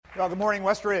Well, good morning,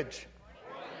 West Ridge.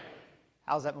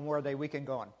 How's that Memorial Day weekend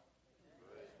going?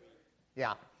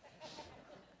 Yeah.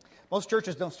 Most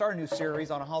churches don't start a new series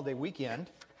on a holiday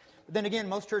weekend. But then again,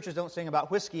 most churches don't sing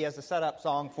about whiskey as the setup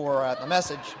song for the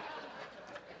message.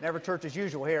 Never church as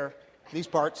usual here, these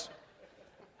parts.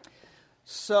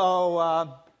 So, I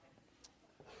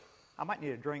might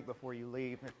need a drink before you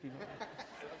leave.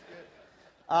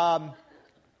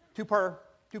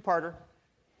 Two-parter.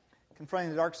 Confronting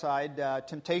the dark side,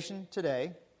 temptation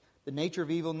today, the nature of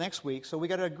evil next week. So we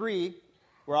got to agree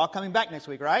we're all coming back next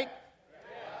week, right?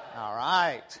 Yeah. All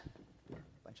right.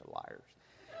 Bunch of liars.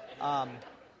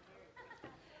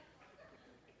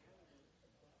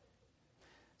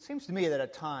 Seems to me that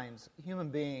at times, human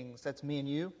beings, that's me and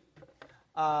you,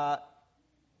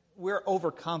 we're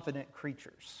overconfident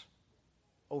creatures.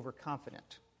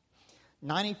 Overconfident.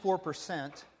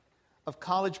 94% of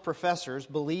college professors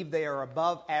believe they are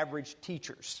above average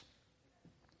teachers.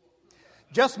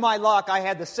 Just my luck, I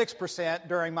had the 6%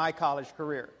 during my college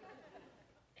career.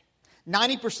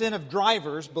 90% of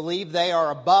drivers believe they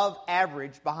are above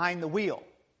average behind the wheel.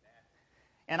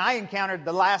 And I encountered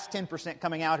the last 10%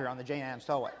 coming out here on the Jane Addams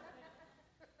Tollway.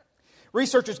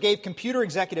 Researchers gave computer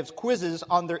executives quizzes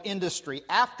on their industry.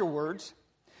 Afterwards,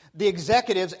 the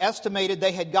executives estimated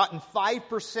they had gotten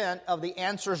 5% of the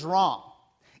answers wrong.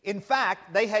 In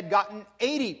fact, they had gotten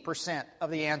 80%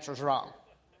 of the answers wrong.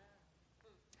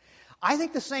 I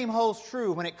think the same holds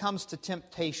true when it comes to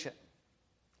temptation.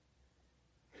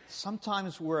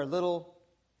 Sometimes we're a little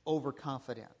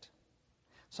overconfident.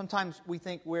 Sometimes we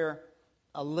think we're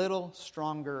a little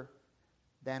stronger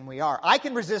than we are. I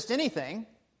can resist anything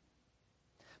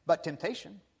but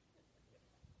temptation.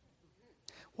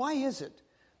 Why is it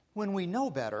when we know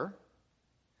better,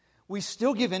 we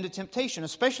still give in to temptation,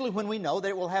 especially when we know that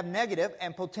it will have negative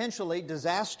and potentially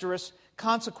disastrous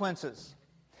consequences?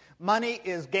 Money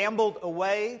is gambled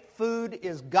away, food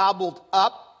is gobbled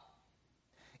up,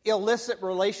 illicit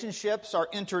relationships are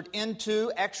entered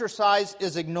into, exercise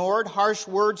is ignored, harsh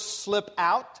words slip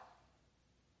out,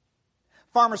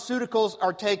 pharmaceuticals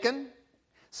are taken,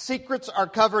 secrets are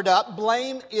covered up,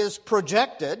 blame is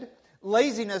projected,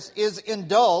 laziness is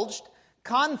indulged,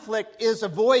 conflict is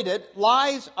avoided,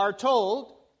 lies are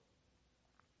told,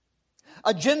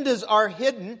 agendas are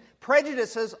hidden,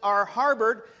 prejudices are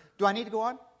harbored. Do I need to go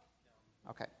on?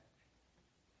 Okay.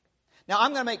 Now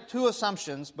I'm going to make two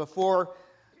assumptions before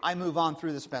I move on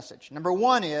through this message. Number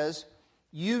one is,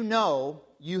 you know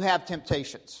you have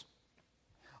temptations.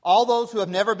 All those who have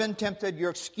never been tempted, you're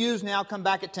excused now, come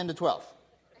back at 10 to 12.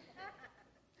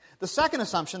 The second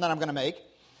assumption that I'm going to make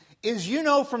is, you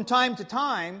know from time to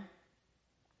time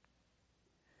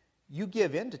you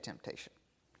give in to temptation.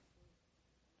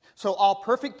 So all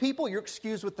perfect people, you're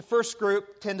excused with the first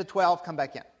group, 10 to 12, come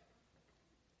back in.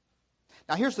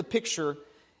 Now here's the picture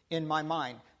in my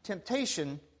mind.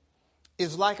 Temptation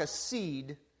is like a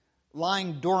seed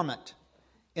lying dormant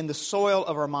in the soil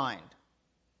of our mind.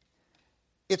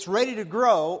 It's ready to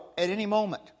grow at any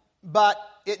moment, but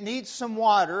it needs some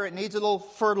water, it needs a little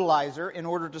fertilizer in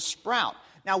order to sprout.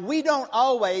 Now we don't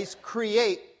always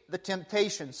create the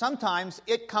temptation. Sometimes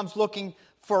it comes looking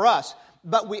for us.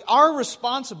 But we are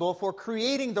responsible for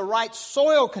creating the right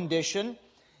soil condition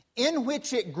in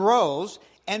which it grows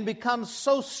and becomes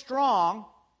so strong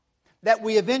that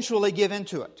we eventually give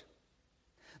into it.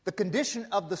 The condition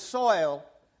of the soil,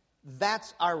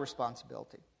 that's our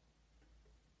responsibility.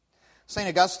 St.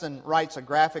 Augustine writes a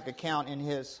graphic account in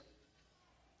his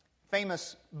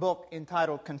famous book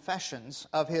entitled Confessions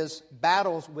of his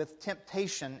battles with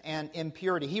temptation and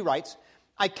impurity. He writes,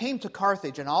 "I came to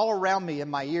Carthage, and all around me in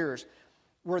my ears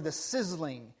were the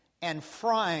sizzling and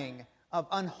frying of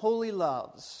unholy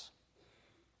loves."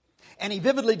 And he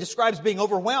vividly describes being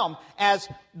overwhelmed as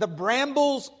the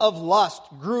brambles of lust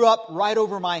grew up right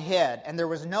over my head, and there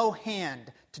was no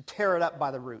hand to tear it up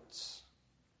by the roots.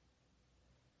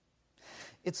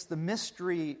 It's the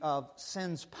mystery of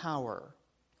sin's power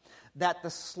that the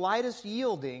slightest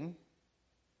yielding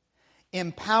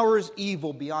empowers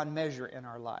evil beyond measure in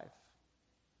our life.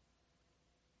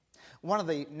 One of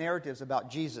the narratives about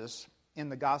Jesus in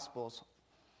the Gospels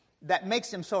that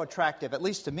makes him so attractive, at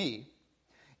least to me,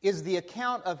 is the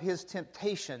account of his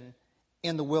temptation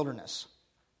in the wilderness.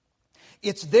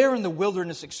 It's there in the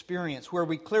wilderness experience where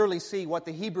we clearly see what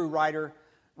the Hebrew writer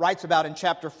writes about in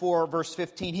chapter 4, verse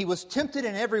 15. He was tempted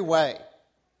in every way,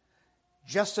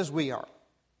 just as we are.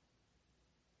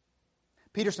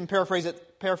 Peterson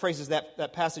paraphrases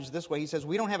that passage this way. He says,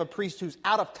 we don't have a priest who's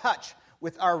out of touch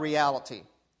with our reality.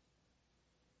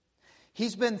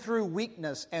 He's been through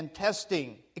weakness and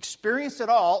testing, experienced it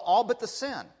all but the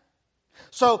sin.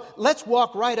 So let's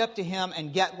walk right up to Him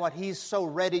and get what He's so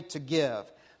ready to give.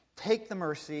 Take the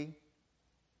mercy,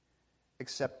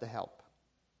 accept the help.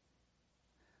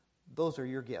 Those are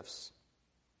your gifts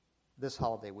this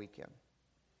holiday weekend.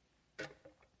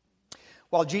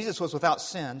 While Jesus was without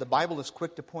sin, the Bible is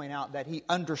quick to point out that He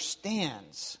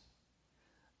understands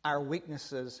our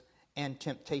weaknesses and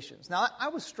temptations. Now, I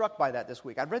was struck by that this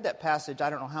week. I've read that passage I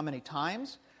don't know how many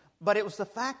times, but it was the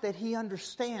fact that He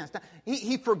understands. Now,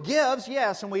 he forgives,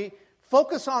 yes, and we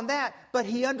focus on that, but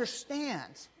He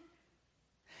understands.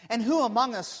 And who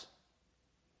among us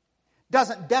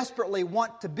doesn't desperately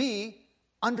want to be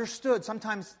understood?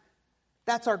 Sometimes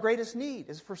that's our greatest need,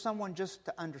 is for someone just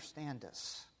to understand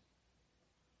us.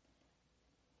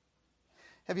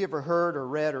 Have you ever heard or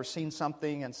read or seen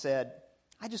something and said,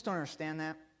 I just don't understand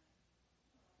that.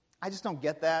 I just don't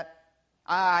get that.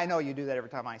 I know you do that every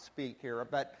time I speak here,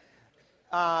 but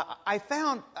I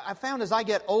found as I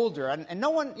get older, and no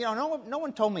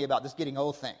one told me about this getting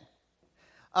old thing.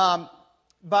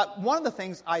 But one of the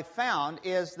things I found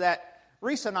is that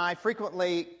Reese and I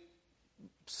frequently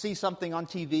see something on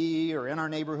TV or in our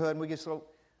neighborhood, and we just go,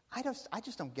 I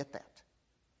just don't get that.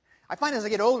 I find as I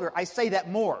get older, I say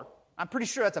that more. I'm pretty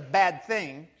sure that's a bad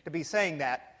thing to be saying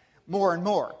that more and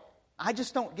more. I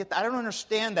just don't get that. I don't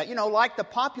understand that. Like the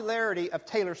popularity of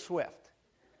Taylor Swift.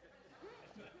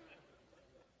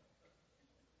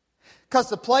 Because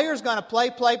the player's going to play,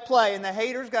 and the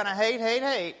hater's going to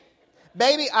hate.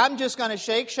 Baby, I'm just going to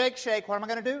shake. What am I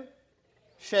going to do?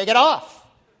 Shake it off.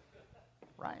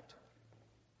 Right.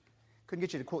 Couldn't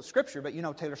get you to quote Scripture, but you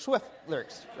know Taylor Swift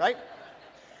lyrics, right?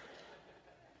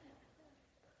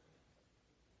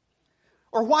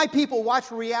 Or why people watch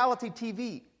reality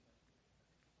TV.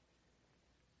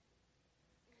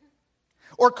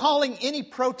 Or calling any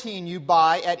protein you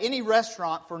buy at any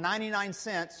restaurant for 99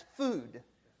 cents food.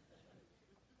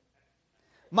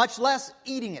 Much less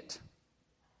eating it.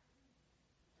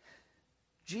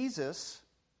 Jesus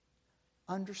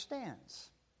understands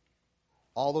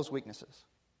all those weaknesses.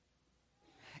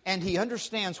 And He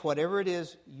understands whatever it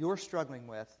is you're struggling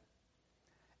with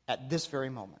at this very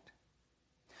moment.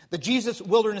 The Jesus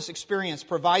Wilderness Experience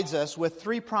provides us with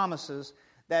 3 promises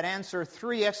that answer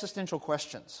 3 existential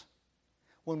questions.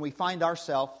 When we find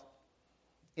ourselves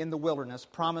in the wilderness,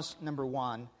 promise number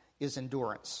 1 is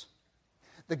endurance.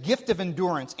 The gift of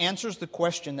endurance answers the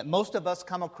question that most of us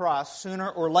come across sooner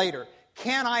or later.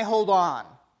 Can I hold on?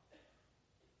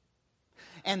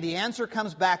 And the answer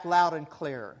comes back loud and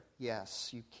clear. Yes,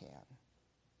 you can.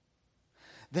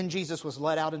 Then Jesus was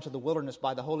led out into the wilderness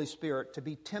by the Holy Spirit to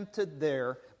be tempted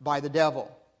there by the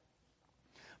devil.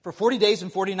 For 40 days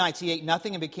and 40 nights he ate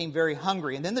nothing and became very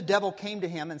hungry. And then the devil came to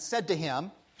him and said to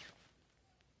him,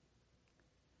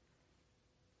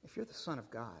 if you're the Son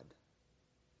of God,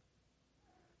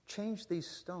 change these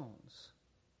stones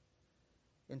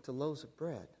into loaves of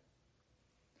bread.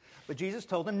 But Jesus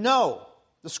told him, no.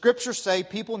 The Scriptures say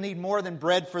people need more than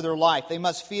bread for their life. They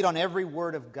must feed on every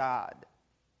word of God.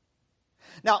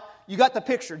 Now, you got the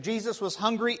picture. Jesus was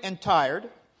hungry and tired.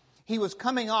 He was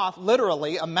coming off,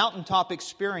 literally, a mountaintop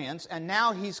experience, and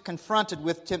now he's confronted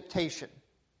with temptation.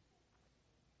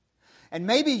 And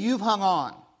maybe you've hung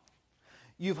on.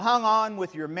 You've hung on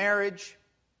with your marriage.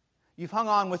 You've hung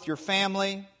on with your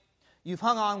family. You've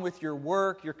hung on with your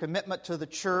work, your commitment to the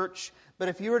church. But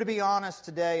if you were to be honest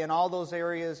today in all those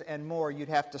areas and more, you'd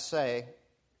have to say,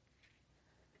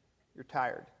 you're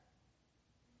tired.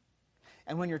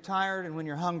 And when you're tired and when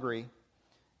you're hungry,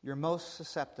 you're most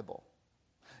susceptible.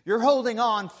 You're holding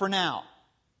on for now.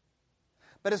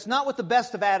 But it's not with the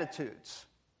best of attitudes.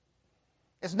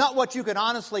 It's not what you could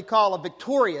honestly call a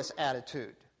victorious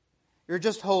attitude. You're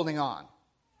just holding on.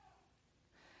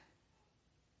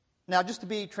 Now, just to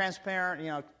be transparent,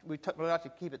 we like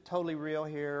to keep it totally real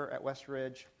here at West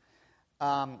Ridge.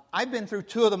 I've been through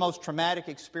 2 of the most traumatic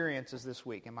experiences this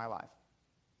week in my life.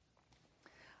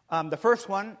 The first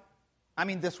one,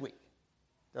 this week.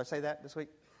 Did I say that this week?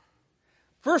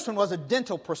 First one was a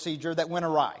dental procedure that went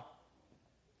awry.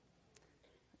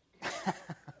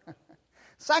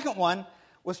 Second one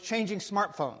was changing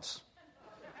smartphones.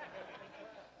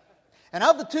 And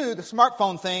of the 2, the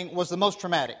smartphone thing was the most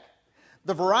traumatic.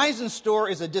 The Verizon store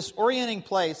is a disorienting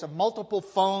place of multiple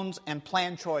phones and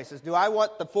plan choices. Do I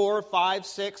want the 4, 5,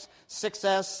 6,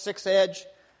 6S, 6 Edge?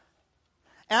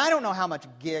 And I don't know how much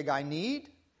gig I need.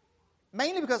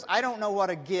 Mainly because I don't know what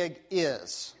a gig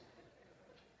is.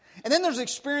 And then there's the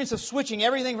experience of switching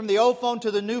everything from the old phone to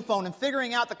the new phone and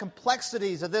figuring out the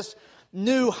complexities of this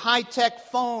new high-tech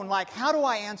phone. Like, how do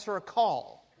I answer a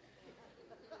call?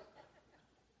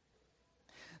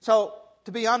 So,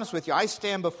 to be honest with you, I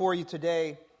stand before you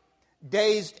today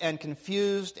dazed and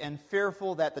confused and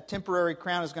fearful that the temporary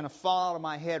crown is going to fall out of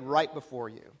my head right before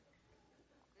you.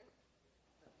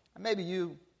 And maybe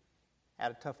you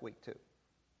had a tough week too.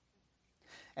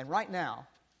 And right now,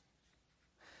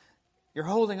 you're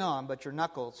holding on, but your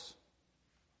knuckles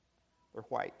are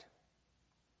white.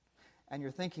 And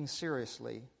you're thinking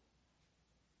seriously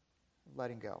of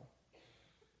letting go.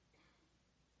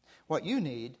 What you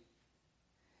need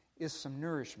is some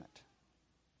nourishment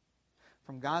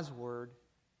from God's Word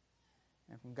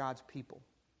and from God's people.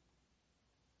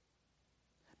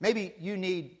 Maybe you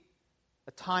need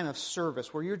a time of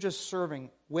service where you're just serving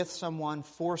with someone,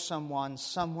 for someone,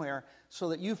 somewhere, so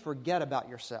that you forget about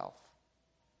yourself.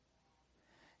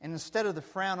 And instead of the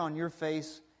frown on your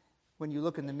face, when you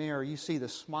look in the mirror, you see the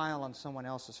smile on someone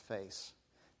else's face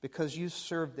because you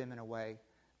served them in a way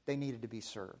they needed to be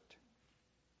served.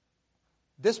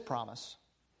 This promise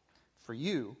for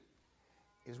you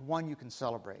is one you can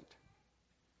celebrate.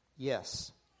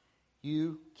 Yes,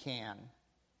 you can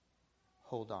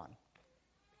hold on.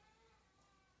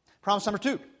 Promise number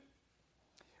 2,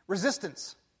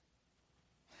 resistance.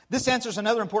 This answers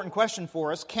another important question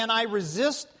for us. Can I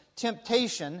resist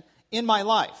temptation in my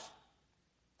life?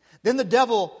 Then the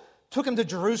devil took him to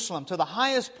Jerusalem, to the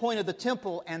highest point of the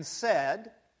temple, and said,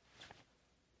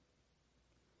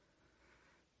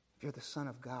 if you're the Son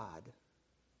of God,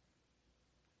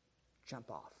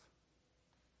 jump off.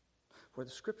 For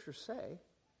the Scriptures say,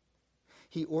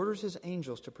 He orders His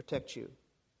angels to protect you,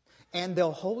 and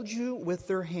they'll hold you with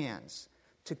their hands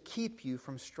to keep you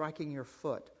from striking your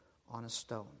foot on a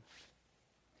stone.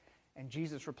 And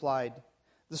Jesus replied,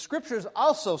 the Scriptures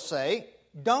also say,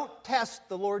 don't test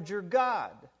the Lord your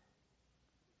God.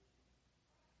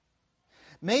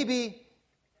 Maybe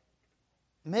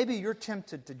you're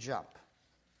tempted to jump.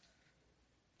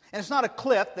 And it's not a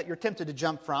cliff that you're tempted to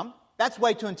jump from. That's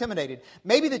way too intimidating.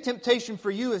 Maybe the temptation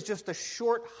for you is just a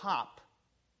short hop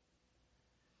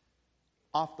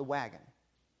off the wagon.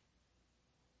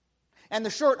 And the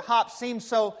short hop seems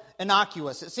so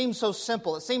innocuous. It seems so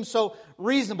simple. It seems so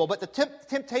reasonable. But the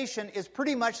temptation is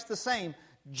pretty much the same.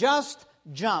 Just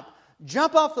jump.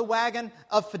 Jump off the wagon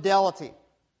of fidelity.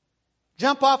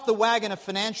 Jump off the wagon of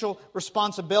financial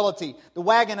responsibility. The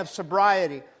wagon of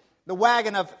sobriety. The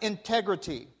wagon of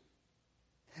integrity.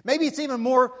 Maybe it's even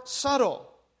more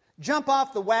subtle. Jump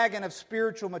off the wagon of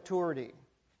spiritual maturity.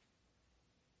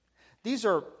 These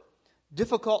are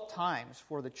difficult times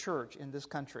for the church in this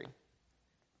country.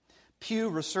 Pew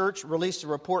Research released a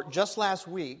report just last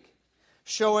week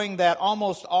showing that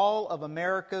almost all of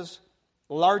America's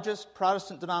largest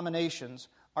Protestant denominations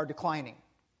are declining,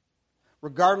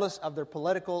 regardless of their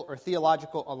political or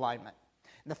theological alignment.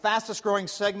 And the fastest growing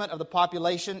segment of the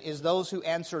population is those who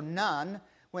answer none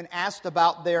when asked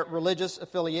about their religious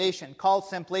affiliation, called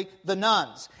simply the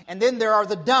nones. And then there are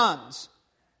the dones.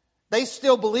 They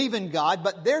still believe in God,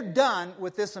 but they're done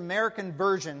with this American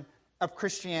version of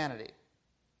Christianity.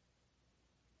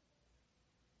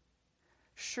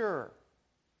 Sure,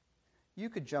 you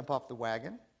could jump off the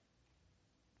wagon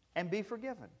and be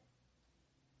forgiven.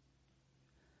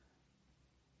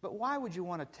 But why would you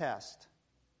want to test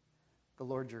the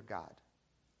Lord your God?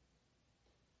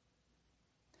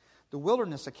 The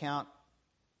wilderness account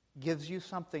gives you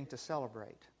something to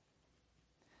celebrate.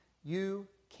 You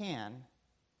can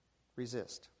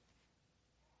resist.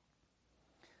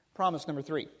 Promise number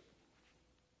 3.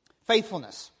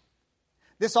 Faithfulness.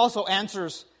 This also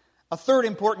answers a third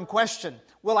important question.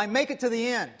 Will I make it to the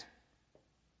end?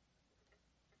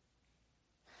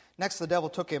 Next, the devil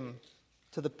took him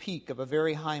to the peak of a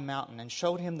very high mountain and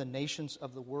showed him the nations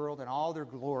of the world and all their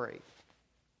glory.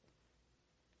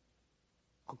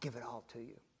 I'll give it all to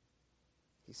you,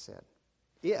 he said,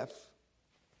 if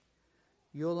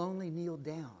you'll only kneel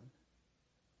down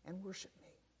and worship me.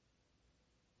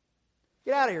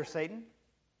 Get out of here, Satan,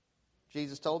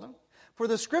 Jesus told him. For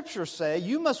the Scriptures say,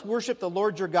 you must worship the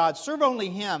Lord your God, serve only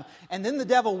Him. And then the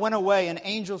devil went away and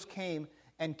angels came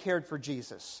and cared for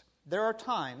Jesus. There are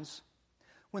times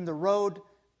when the road,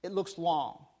 it looks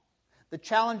long. The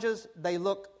challenges, they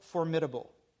look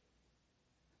formidable.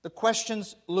 The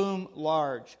questions loom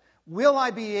large. Will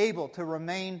I be able to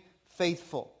remain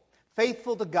faithful?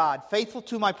 Faithful to God, faithful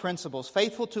to my principles,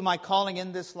 faithful to my calling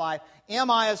in this life.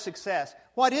 Am I a success?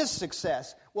 What is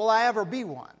success? Will I ever be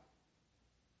one?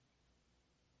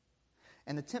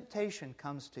 And the temptation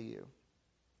comes to you.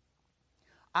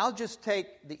 I'll just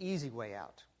take the easy way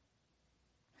out.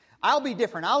 I'll be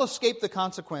different. I'll escape the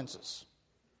consequences.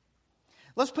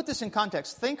 Let's put this in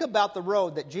context. Think about the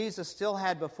road that Jesus still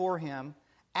had before Him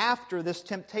after this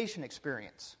temptation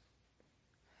experience.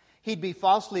 He'd be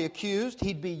falsely accused.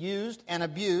 He'd be used and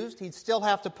abused. He'd still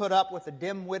have to put up with the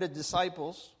dim-witted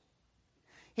disciples.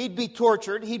 He'd be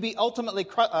tortured. He'd be ultimately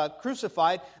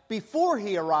crucified before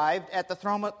he arrived at the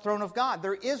throne of God.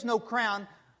 There is no crown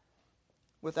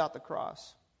without the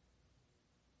cross.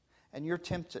 And you're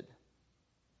tempted,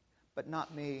 but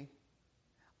not me.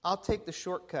 I'll take the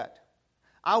shortcut.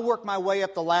 I'll work my way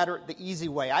up the ladder the easy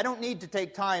way. I don't need to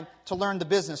take time to learn the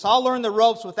business. I'll learn the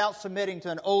ropes without submitting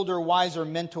to an older, wiser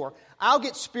mentor. I'll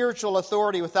get spiritual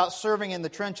authority without serving in the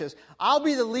trenches. I'll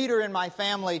be the leader in my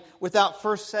family without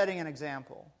first setting an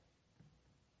example.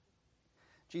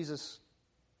 Jesus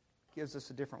gives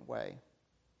us a different way.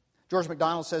 George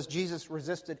MacDonald says Jesus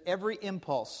resisted every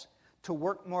impulse to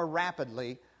work more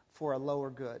rapidly for a lower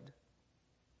good.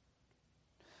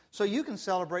 So you can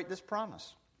celebrate this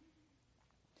promise.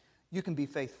 You can be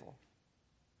faithful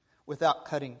without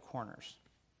cutting corners.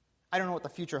 I don't know what the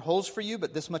future holds for you,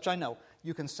 but this much I know.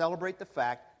 You can celebrate the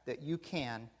fact that you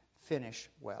can finish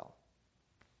well.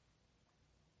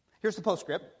 Here's the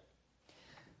postscript.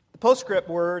 The postscript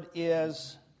word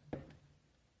is,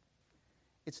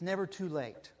 it's never too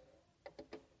late.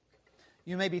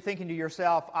 You may be thinking to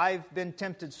yourself, I've been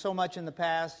tempted so much in the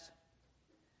past,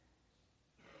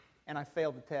 and I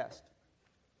failed the test.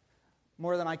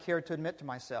 More than I care to admit to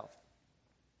myself.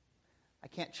 I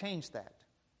can't change that.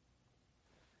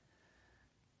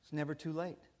 It's never too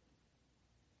late.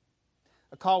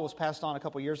 A call was passed on a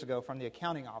couple years ago from the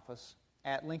accounting office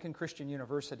at Lincoln Christian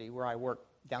University, where I work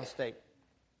downstate.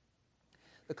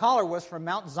 The caller was from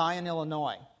Mount Zion,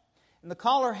 Illinois. And the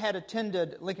caller had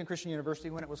attended Lincoln Christian University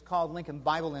when it was called Lincoln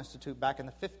Bible Institute back in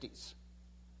the 50s.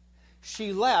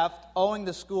 She left owing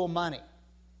the school money.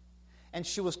 And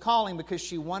she was calling because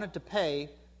she wanted to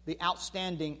pay the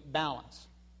outstanding balance.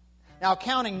 Now,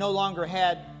 accounting no longer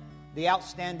had the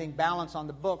outstanding balance on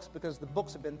the books because the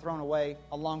books had been thrown away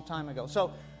a long time ago.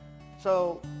 So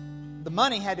the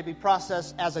money had to be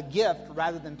processed as a gift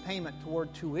rather than payment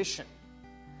toward tuition.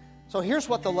 So here's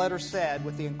what the letter said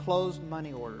with the enclosed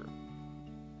money order.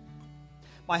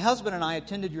 My husband and I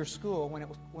attended your school when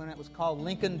it was called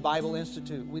Lincoln Bible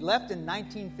Institute. We left in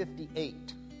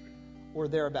 1958 or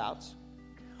thereabouts,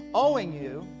 owing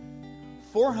you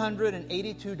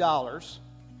 $482.33.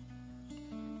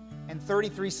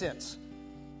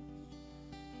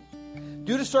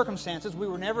 Due to circumstances, we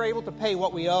were never able to pay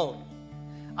what we owed.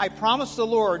 I promised the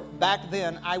Lord back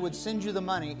then I would send you the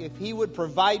money if He would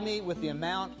provide me with the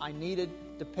amount I needed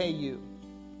to pay you.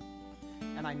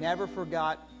 And I never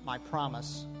forgot my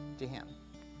promise to Him.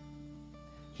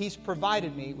 He's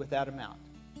provided me with that amount.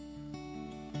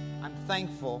 I'm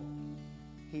thankful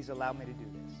He's allowed me to do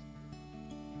this.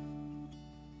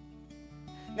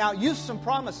 Now, you've some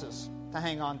promises to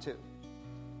hang on to.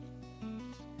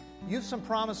 You've some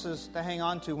promises to hang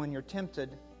on to when you're tempted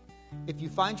if you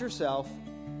find yourself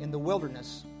in the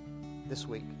wilderness this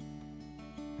week.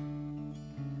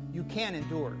 You can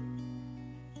endure.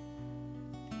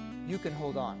 You can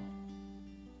hold on.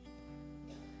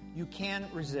 You can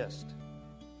resist.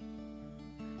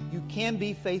 You can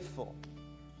be faithful.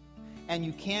 And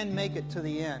you can make it to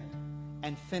the end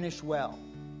and finish well.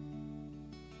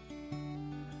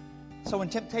 So when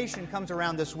temptation comes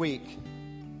around this week,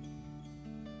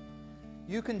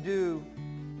 you can do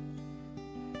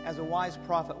as a wise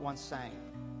prophet once sang.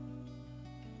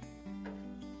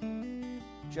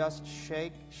 Just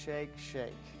shake, shake,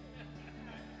 shake.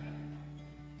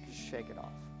 Shake it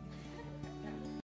off.